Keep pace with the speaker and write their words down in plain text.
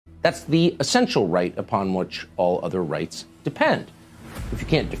That's the essential right upon which all other rights depend. If you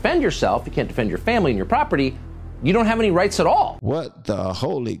can't defend yourself, you can't defend your family and your property, you don't have any rights at all. What the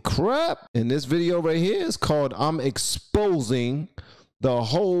holy crap? And this video right here is called I'm Exposing the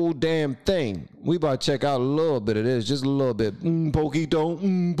Whole Damn Thing. We about to check out a little bit of this, just a little bit. Poquito,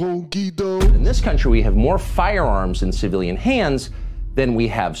 poquito. In this country, we have more firearms in civilian hands than we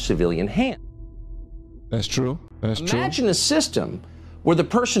have civilian hands. That's true. That's true. Imagine a system where the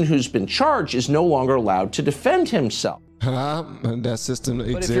person who's been charged is no longer allowed to defend himself. That system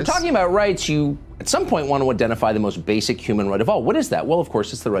exists. But if you're talking about rights, you at some point want to identify the most basic human right of all. What is that? Well, of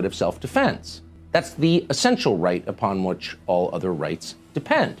course, it's the right of self-defense. That's the essential right upon which all other rights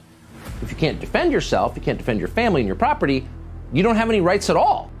depend. If you can't defend yourself, you can't defend your family and your property, you don't have any rights at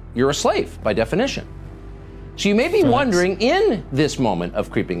all. You're a slave by definition. So you may be wondering, in this moment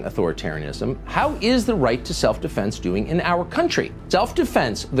of creeping authoritarianism, how is the right to self-defense doing in our country?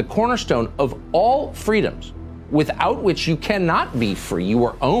 Self-defense, the cornerstone of all freedoms, without which you cannot be free, you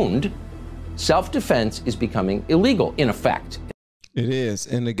are owned. Self-defense is becoming illegal, in effect. It is.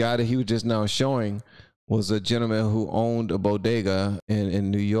 And the guy that he was just now showing was a gentleman who owned a bodega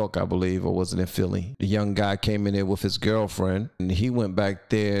in New York, I believe, or was it in Philly? The young guy came in there with his girlfriend, and he went back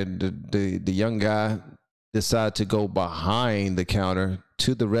there. The young guy decided to go behind the counter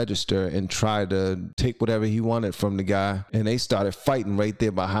to the register and try to take whatever he wanted from the guy. And they started fighting right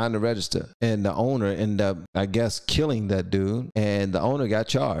there behind the register. And the owner ended up, I guess, killing that dude. And the owner got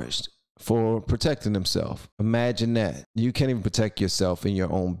charged for protecting himself. Imagine that. You can't even protect yourself in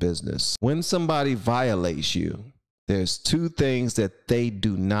your own business. When somebody violates you, there's two things that they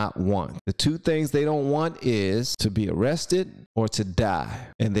do not want. The two things they don't want is to be arrested or to die.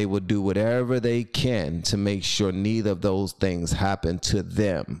 And they will do whatever they can to make sure neither of those things happen to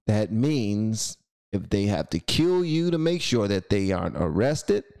them. That means if they have to kill you to make sure that they aren't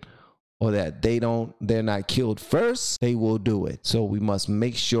arrested or that they're not killed first, they will do it. So we must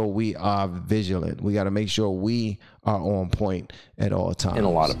make sure we are vigilant. We got to make sure we are on point at all times. In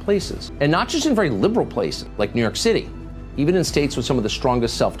a lot of places. And not just in very liberal places like New York City, even in states with some of the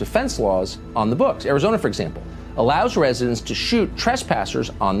strongest self-defense laws on the books. Arizona, for example, allows residents to shoot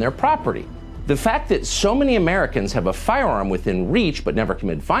trespassers on their property. The fact that so many Americans have a firearm within reach but never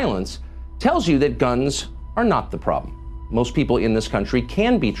commit violence tells you that guns are not the problem. Most people in this country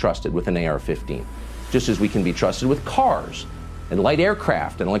can be trusted with an AR-15, just as we can be trusted with cars and light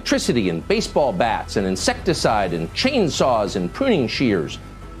aircraft and electricity and baseball bats and insecticide and chainsaws and pruning shears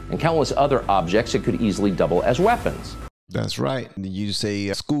and countless other objects that could easily double as weapons. That's right. You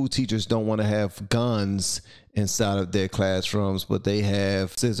say school teachers don't want to have guns inside of their classrooms, but they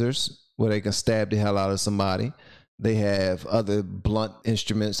have scissors where they can stab the hell out of somebody. They have other blunt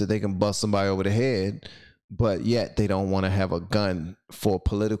instruments that they can bust somebody over the head. But yet they don't want to have a gun for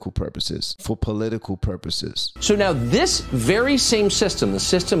political purposes. So now this very same system, the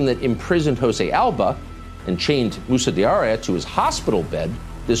system that imprisoned Jose Alba and chained Musa Diarra to his hospital bed,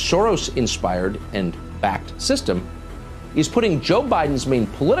 this Soros-inspired and backed system, is putting Joe Biden's main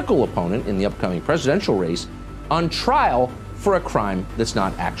political opponent in the upcoming presidential race on trial for a crime that's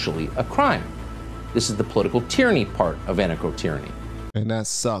not actually a crime. This is the political tyranny part of anarcho-tyranny. And that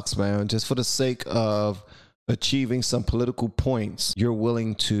sucks, man. Just for the sake of achieving some political points, you're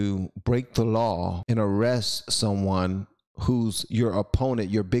willing to break the law and arrest someone who's your opponent,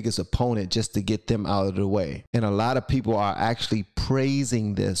 your biggest opponent, just to get them out of the way. And a lot of people are actually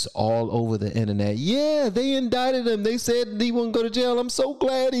praising this all over the internet. Yeah, they indicted him. They said he wouldn't go to jail. I'm so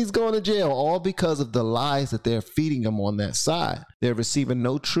glad he's going to jail. All because of the lies that they're feeding him on that side. They're receiving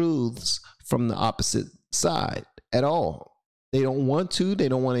no truths from the opposite side at all. They don't want to. They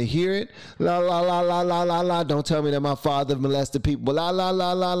don't want to hear it. La, la, la, la, la, la, la. Don't tell me that my father molested people. La, la,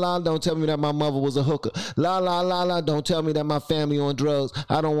 la, la, la. Don't tell me that my mother was a hooker. La, la, la, la. Don't tell me that my family on drugs.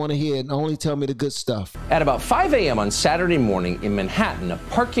 I don't want to hear it. Only tell me the good stuff. At about 5 a.m. on Saturday morning in Manhattan, a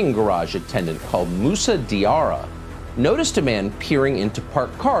parking garage attendant called Musa Diarra noticed a man peering into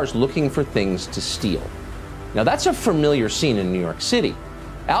parked cars looking for things to steal. Now, that's a familiar scene in New York City.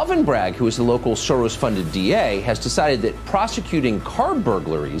 Alvin Bragg, who is the local Soros-funded DA, has decided that prosecuting car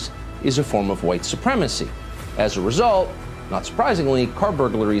burglaries is a form of white supremacy. As a result, not surprisingly, car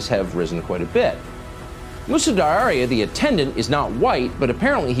burglaries have risen quite a bit. Musa Diarra, the attendant, is not white, but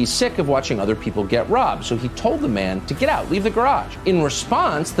apparently he's sick of watching other people get robbed, so he told the man to get out, leave the garage. In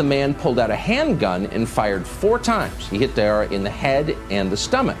response, the man pulled out a handgun and fired 4 times. He hit Diarra in the head and the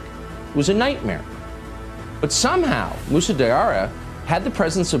stomach. It was a nightmare. But somehow, Musa Diarra had the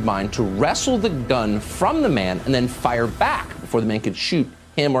presence of mind to wrestle the gun from the man and then fire back before the man could shoot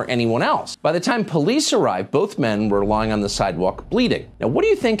him or anyone else. By the time police arrived, both men were lying on the sidewalk bleeding. Now, what do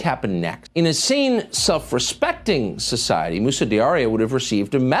you think happened next? In a sane, self-respecting society, Musa Diarra would have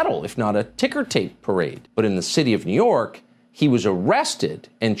received a medal, if not a ticker tape parade. But in the city of New York, he was arrested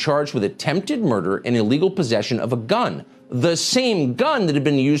and charged with attempted murder and illegal possession of a gun. The same gun that had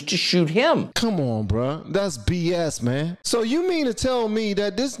been used to shoot him. Come on, bro. That's BS, man. So you mean to tell me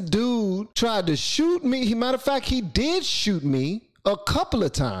that this dude tried to shoot me? Matter of fact, he did shoot me a couple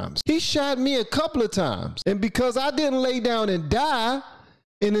of times. He shot me a couple of times. And because I didn't lay down and die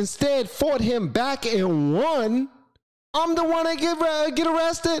and instead fought him back and won, I'm the one that get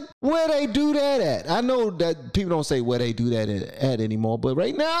arrested? Where they do that at? I know that people don't say where they do that at anymore, but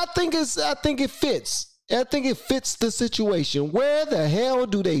right now I think it fits. I think it fits the situation. Where the hell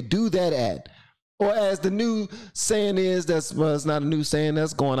do they do that at? Or as the new saying is, it's not a new saying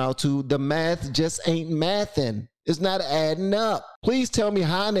that's going out to, the math just ain't mathing. It's not adding up. Please tell me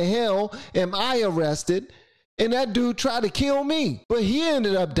how in the hell am I arrested and that dude tried to kill me, but he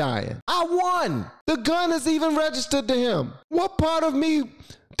ended up dying. I won. The gun is even registered to him. What part of me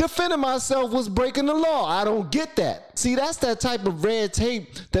defending myself was breaking the law? I don't get that. See, that's that type of red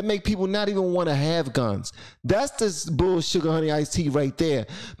tape that make people not even want to have guns. That's this bull sugar honey iced tea right there,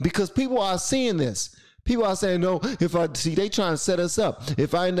 because people are seeing this. People are saying, no, they trying to set us up.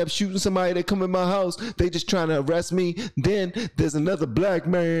 If I end up shooting somebody that come in my house, they just trying to arrest me. Then there's another black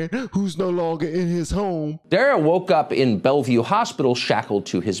man who's no longer in his home. Diarra woke up in Bellevue Hospital shackled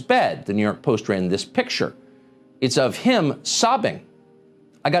to his bed. The New York Post ran this picture. It's of him sobbing.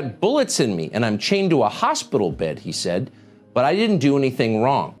 I got bullets in me and I'm chained to a hospital bed, he said, but I didn't do anything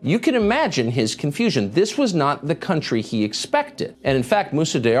wrong. You can imagine his confusion. This was not the country he expected. And in fact,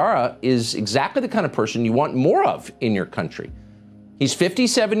 Musa Diarra is exactly the kind of person you want more of in your country. He's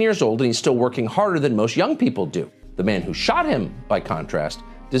 57 years old and he's still working harder than most young people do. The man who shot him, by contrast,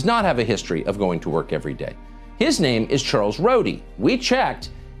 does not have a history of going to work every day. His name is Charles Rody. We checked.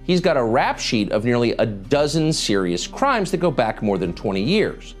 He's got a rap sheet of nearly a dozen serious crimes that go back more than 20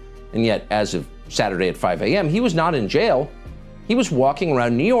 years. And yet, as of Saturday at 5 a.m., he was not in jail. He was walking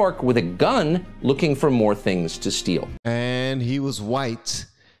around New York with a gun looking for more things to steal. And he was white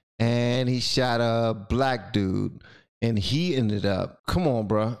and he shot a black dude and he ended up, come on,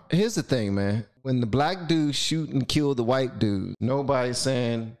 bro. Here's the thing, man. When the black dude shoot and kill the white dude, nobody's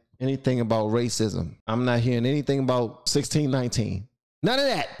saying anything about racism. I'm not hearing anything about 1619. None of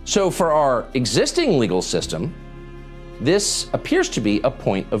that. So for our existing legal system, this appears to be a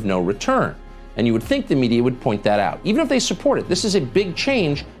point of no return. And you would think the media would point that out. Even if they support it, this is a big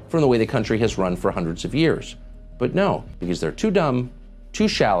change from the way the country has run for hundreds of years. But no, because they're too dumb, too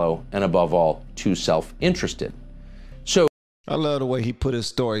shallow, and above all, too self-interested. So I love the way he put his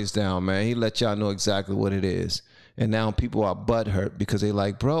stories down, man. He let y'all know exactly what it is. And now people are butthurt because they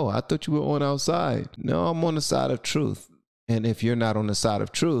like, bro, I thought you were on our side. No, I'm on the side of truth. And if you're not on the side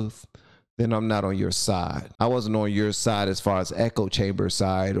of truth, then I'm not on your side. I wasn't on your side as far as echo chamber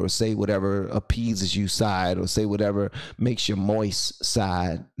side, or say whatever appeases you side, or say whatever makes you moist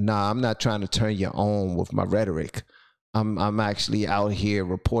side. Nah, I'm not trying to turn you on with my rhetoric. I'm actually out here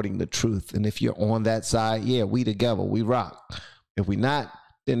reporting the truth. And if you're on that side, yeah, we together, we rock. If we not,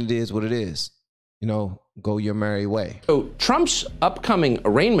 then it is what it is. You know, go your merry way. So Trump's upcoming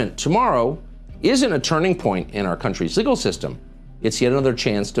arraignment tomorrow isn't a turning point in our country's legal system. It's yet another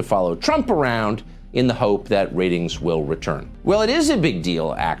chance to follow Trump around in the hope that ratings will return. Well, it is a big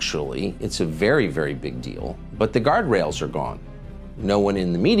deal, actually. It's a very, very big deal, but the guardrails are gone. No one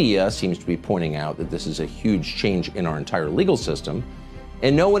in the media seems to be pointing out that this is a huge change in our entire legal system,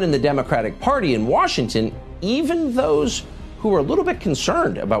 and no one in the Democratic Party in Washington, even those who are a little bit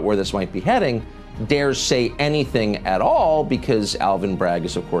concerned about where this might be heading, dares say anything at all, because Alvin Bragg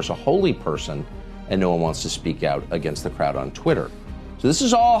is, of course, a holy person, and no one wants to speak out against the crowd on Twitter. So this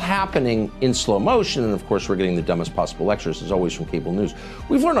is all happening in slow motion, and of course we're getting the dumbest possible lectures, as always, from cable news.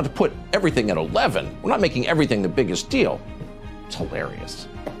 We've learned not to put everything at 11. We're not making everything the biggest deal. It's hilarious.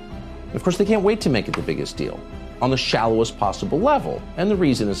 And of course they can't wait to make it the biggest deal, on the shallowest possible level, and the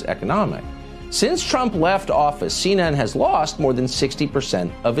reason is economic. Since Trump left office, CNN has lost more than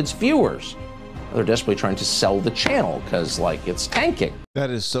 60% of its viewers. They're desperately trying to sell the channel because, like, it's tanking. That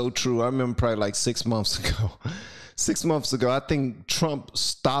is so true. I remember probably like 6 months ago. 6 months ago, I think Trump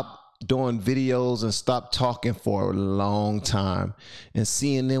stopped doing videos and stopped talking for a long time. And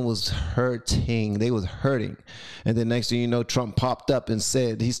CNN was hurting. They was hurting. And then next thing you know, Trump popped up and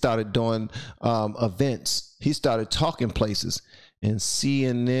said he started doing events. He started talking places. and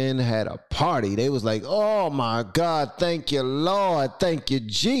CNN had a party. They was like, oh my God, thank you, Lord. Thank you,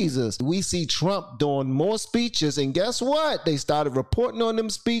 Jesus. We see Trump doing more speeches, and guess what? They started reporting on them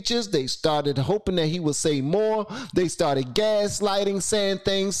speeches. They started hoping that he would say more. They started gaslighting, saying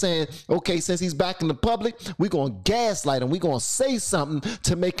things, saying, okay, since he's back in the public, we're going to gaslight him. We're going to say something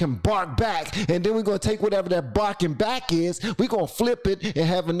to make him bark back, and then we're going to take whatever that barking back is, we're going to flip it and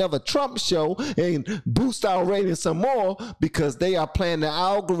have another Trump show and boost our ratings some more, because they are playing the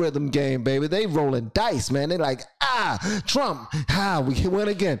algorithm game, baby. They rolling dice, man. They like, Trump, we won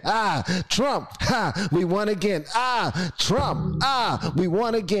again. Trump, we won again. Trump, we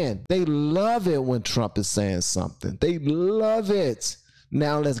won again. They love it when Trump is saying something. They love it.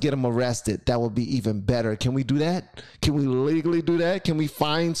 Now let's get him arrested. That would be even better. Can we do that? Can we legally do that? Can we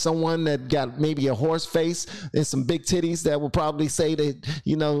find someone that got maybe a horse face and some big titties that will probably say that,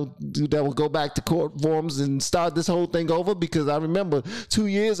 that will go back to court forums and start this whole thing over? Because I remember 2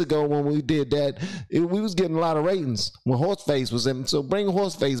 years ago when we did that, we was getting a lot of ratings when Horseface was in. So bring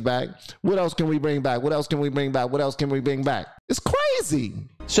Horseface back. What else can we bring back? What else can we bring back? What else can we bring back? It's crazy.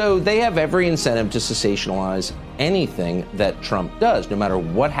 So they have every incentive to sensationalize anything that Trump does, no matter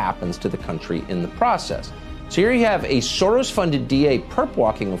what happens to the country in the process. So here you have a Soros-funded DA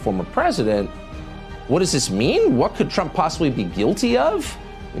perp-walking a former president. What does this mean? What could Trump possibly be guilty of?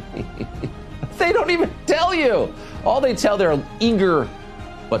 They don't even tell you. All they tell their eager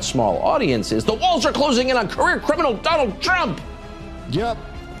but small audience is the walls are closing in on career criminal Donald Trump. Yep.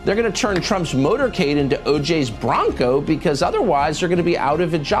 They're going to turn Trump's motorcade into OJ's Bronco, because otherwise they're going to be out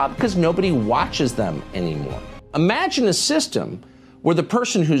of a job because nobody watches them anymore. Imagine a system where the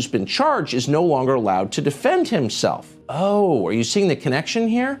person who's been charged is no longer allowed to defend himself. Oh, are you seeing the connection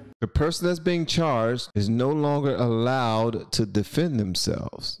here? The person that's being charged is no longer allowed to defend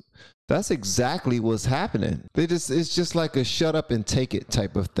themselves. That's exactly what's happening. It's just like a shut up and take it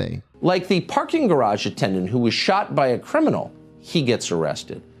type of thing. Like the parking garage attendant who was shot by a criminal, he gets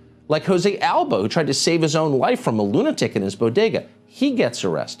arrested. Like Jose Alba, who tried to save his own life from a lunatic in his bodega, he gets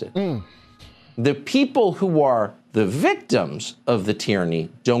arrested. The people who are the victims of the tyranny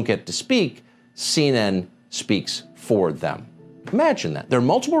don't get to speak. CNN speaks for them. Imagine that. There are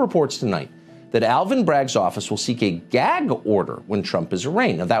multiple reports tonight that Alvin Bragg's office will seek a gag order when Trump is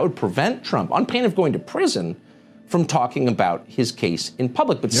arraigned. Now, that would prevent Trump, on pain of going to prison, from talking about his case in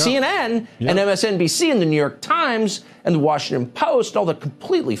public. But CNN and MSNBC and the New York Times and the Washington Post, all the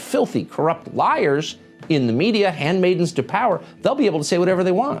completely filthy, corrupt liars in the media, handmaidens to power, they'll be able to say whatever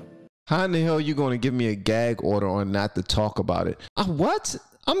they want. How in the hell are you going to give me a gag order on not to talk about it? What?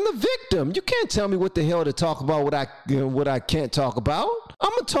 I'm the victim. You can't tell me what the hell to talk about, what I can't talk about. I'm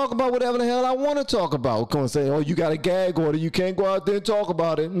going to talk about whatever the hell I want to talk about. I'm going to say, oh, you got a gag order. You can't go out there and talk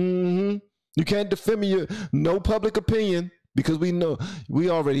about it. You can't defend me. No public opinion, because we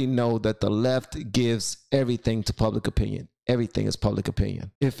already know that the left gives everything to public opinion. Everything is public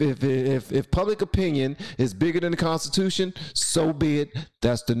opinion. If public opinion is bigger than the Constitution, so be it.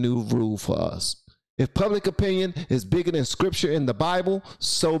 That's the new rule for us. If public opinion is bigger than scripture in the Bible,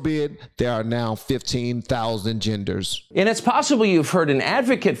 so be it. There are now 15,000 genders. And it's possible you've heard an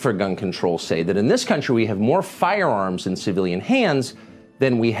advocate for gun control say that in this country we have more firearms in civilian hands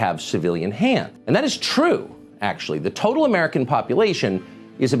than we have civilian hands. And that is true, actually. The total American population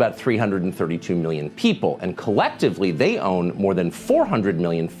is about 332 million people, and collectively they own more than 400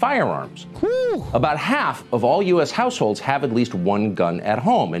 million firearms. Whew. About half of all U.S. households have at least one gun at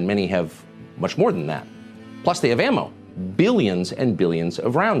home, and many have much more than that. Plus they have ammo, billions and billions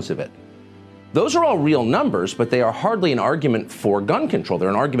of rounds of it. Those are all real numbers, but they are hardly an argument for gun control. They're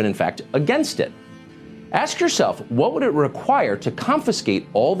an argument, in fact, against it. Ask yourself, what would it require to confiscate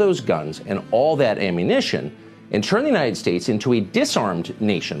all those guns and all that ammunition and turn the United States into a disarmed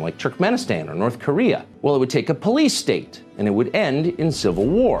nation like Turkmenistan or North Korea? Well, it would take a police state, and it would end in civil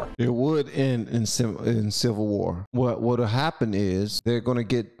war. It would end in civil war. What will happen is they're going to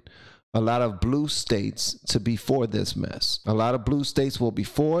get a lot of blue states to be for this mess. A lot of blue states will be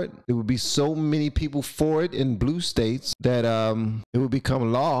for it. There will be so many people for it in blue states that it will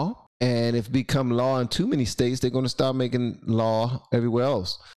become law. And if it become law in too many states, they're going to start making law everywhere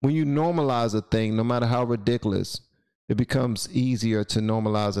else. When you normalize a thing, no matter how ridiculous, it becomes easier to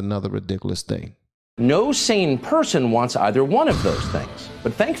normalize another ridiculous thing. No sane person wants either one of those things,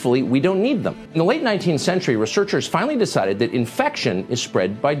 but thankfully we don't need them. In the late 19th century, researchers finally decided that infection is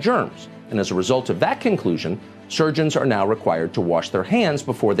spread by germs. And as a result of that conclusion, surgeons are now required to wash their hands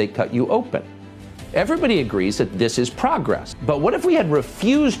before they cut you open. Everybody agrees that this is progress. But what if we had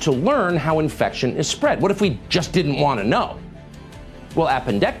refused to learn how infection is spread? What if we just didn't want to know? Well,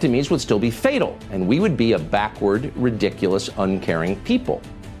 appendectomies would still be fatal, and we would be a backward, ridiculous, uncaring people.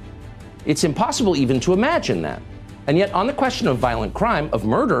 It's impossible even to imagine that. And yet, on the question of violent crime, of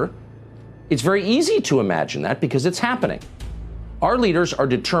murder, it's very easy to imagine that because it's happening. Our leaders are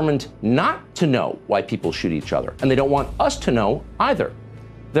determined not to know why people shoot each other, and they don't want us to know either.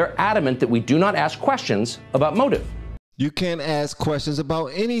 They're adamant that we do not ask questions about motive. You can't ask questions about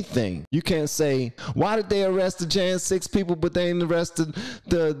anything. You can't say, why did they arrest the Jan 6 people, but they didn't arrest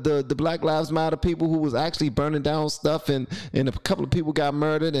the Black Lives Matter people who was actually burning down stuff, and a couple of people got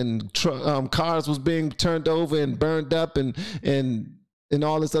murdered, and cars was being turned over and burned up, and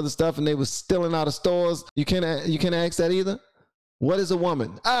all this other stuff, and they was stealing out of stores. You can't ask that either. What is a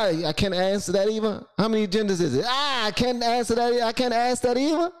woman? I can't answer that either. How many genders is it? I can't answer that. I can't ask that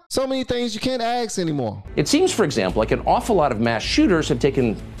either. So many things you can't ask anymore. It seems, for example, like an awful lot of mass shooters have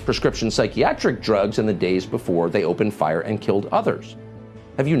taken prescription psychiatric drugs in the days before they opened fire and killed others.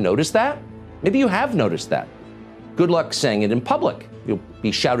 Have you noticed that? Maybe you have noticed that. Good luck saying it in public. You'll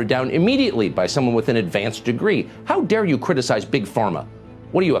be shouted down immediately by someone with an advanced degree. How dare you criticize Big Pharma?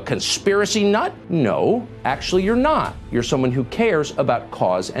 What are you, a conspiracy nut? No, actually you're not. You're someone who cares about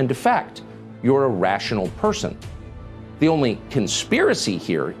cause and effect. You're a rational person. The only conspiracy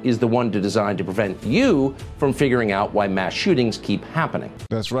here is the one designed to prevent you from figuring out why mass shootings keep happening.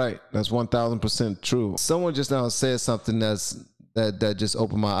 That's right. That's 1000% true. Someone just now said something that just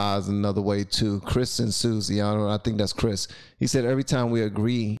opened my eyes another way too. Chris and Susie, I think that's Chris. He said every time we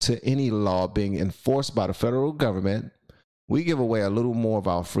agree to any law being enforced by the federal government, we give away a little more of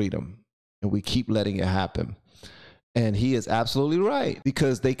our freedom, and we keep letting it happen. And he is absolutely right,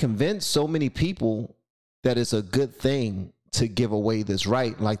 because they convince so many people that it's a good thing to give away this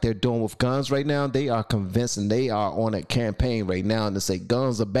right, like they're doing with guns right now. They are convincing, they are on a campaign right now and to say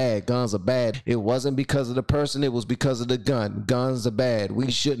guns are bad, guns are bad. It wasn't because of the person, it was because of the gun. Guns are bad.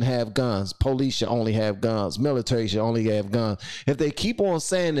 We shouldn't have guns. Police should only have guns. Military should only have guns. If they keep on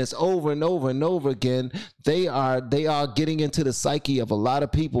saying this over and over and over again, they are getting into the psyche of a lot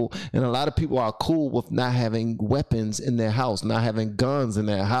of people, and a lot of people are cool with not having weapons in their house, not having guns in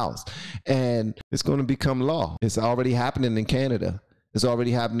their house. And it's going to become law. It's already happening in Canada. It's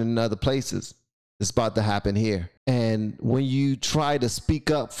already happening in other places. It's about to happen here. And when you try to speak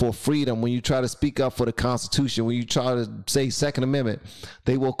up for freedom, when you try to speak up for the Constitution, when you try to say Second Amendment,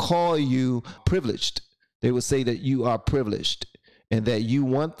 they will call you privileged. They will say that you are privileged and that you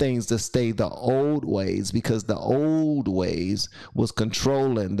want things to stay the old ways, because the old ways was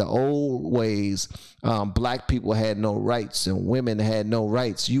controlling. The old ways, black people had no rights and women had no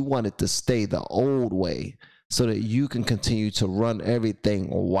rights. You want it to stay the old way, so that you can continue to run everything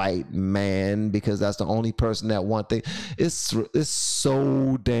white, man, because that's the only person that want things. It's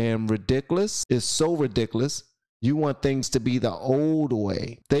so damn ridiculous. It's so ridiculous. You want things to be the old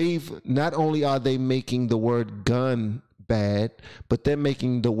way. Not only are they making the word gun bad, but they're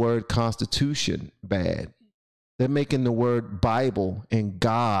making the word Constitution bad. They're making the word Bible and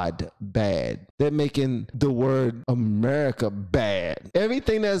God bad. They're making the word America bad.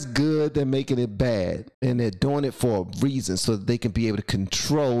 Everything that's good, they're making it bad. And they're doing it for a reason, so that they can be able to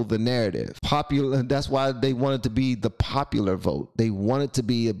control the narrative. That's why they wanted to be the popular vote. They wanted to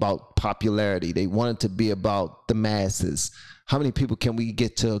be about popularity. They wanted to be about the masses. How many people can we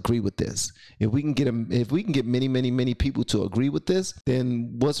get to agree with this? If we can get many, many, many people to agree with this,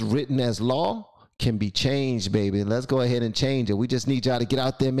 then what's written as law can be changed, baby. Let's go ahead and change it. We just need y'all to get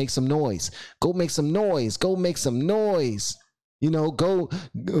out there and make some noise. Go make some noise. Go make some noise. You know,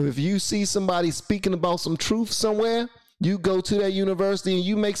 if you see somebody speaking about some truth somewhere, you go to that university and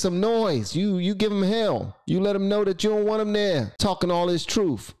you make some noise. You give them hell. You let them know that you don't want them there talking all this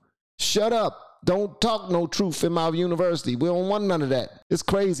truth. Shut up. Don't talk no truth in my university. We don't want none of that. It's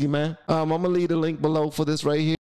crazy, man. I'm going to leave the link below for this right here.